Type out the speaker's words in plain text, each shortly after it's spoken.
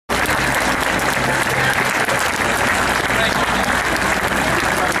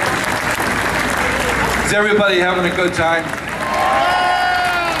Is everybody having a good time?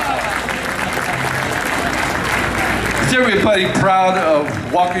 Is everybody proud of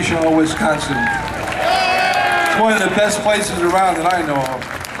Waukesha, Wisconsin? It's one of the best places around that I know of.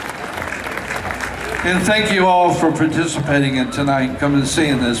 And thank you all for participating in tonight, coming and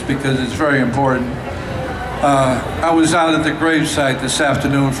seeing this, because it's very important. I was out at the gravesite this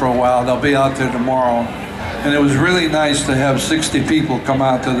afternoon for a while, and I'll be out there tomorrow. And it was really nice to have 60 people come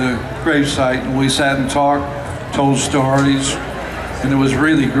out to the gravesite, and we sat and talked, told stories, and it was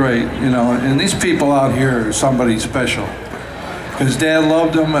really great, you know. And these people out here are somebody special, because Dad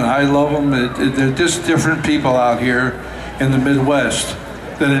loved them and I love them. They're just different people out here in the Midwest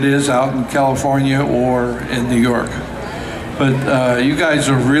than it is out in California or in New York. But you guys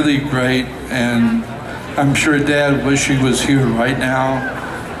are really great, and I'm sure Dad wish he was here right now.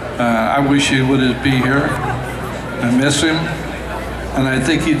 I wish he would be here. I miss him, and I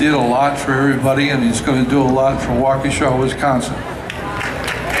think he did a lot for everybody, and he's going to do a lot for Waukesha, Wisconsin.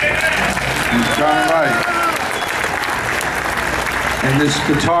 He's darn right. And this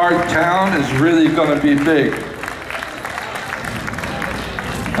guitar town is really going to be big.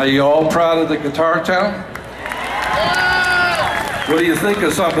 Are you all proud of the guitar town? What do you think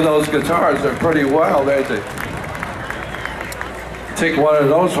of some of those guitars? They're pretty wild, aren't they? Take one of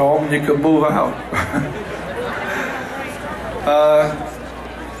those home and you can move out.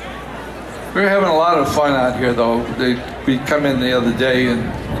 We're having a lot of fun out here, though. We come in the other day,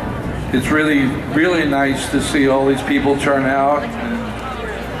 and it's really, really nice to see all these people turn out.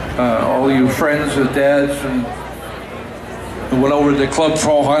 All you friends and dads, and we went over to Club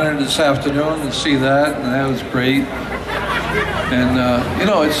 400 this afternoon to see that, and that was great. And you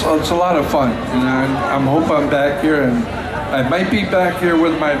know, it's a lot of fun. And I hope I'm back here, and I might be back here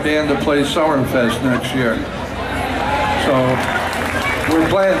with my band to play Summerfest next year. So we're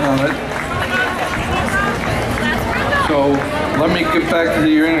planning on it. So let me get back to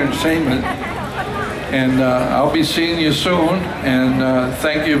your entertainment, and I'll be seeing you soon. And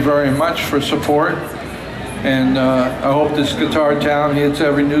thank you very much for support. And I hope this guitar town hits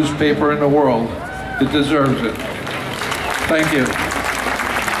every newspaper in the world. It deserves it. Thank you.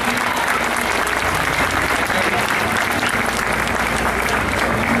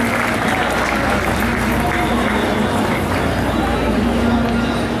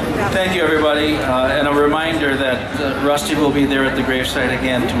 Thank you, everybody, and a reminder that Rusty will be there at the gravesite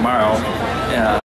again tomorrow.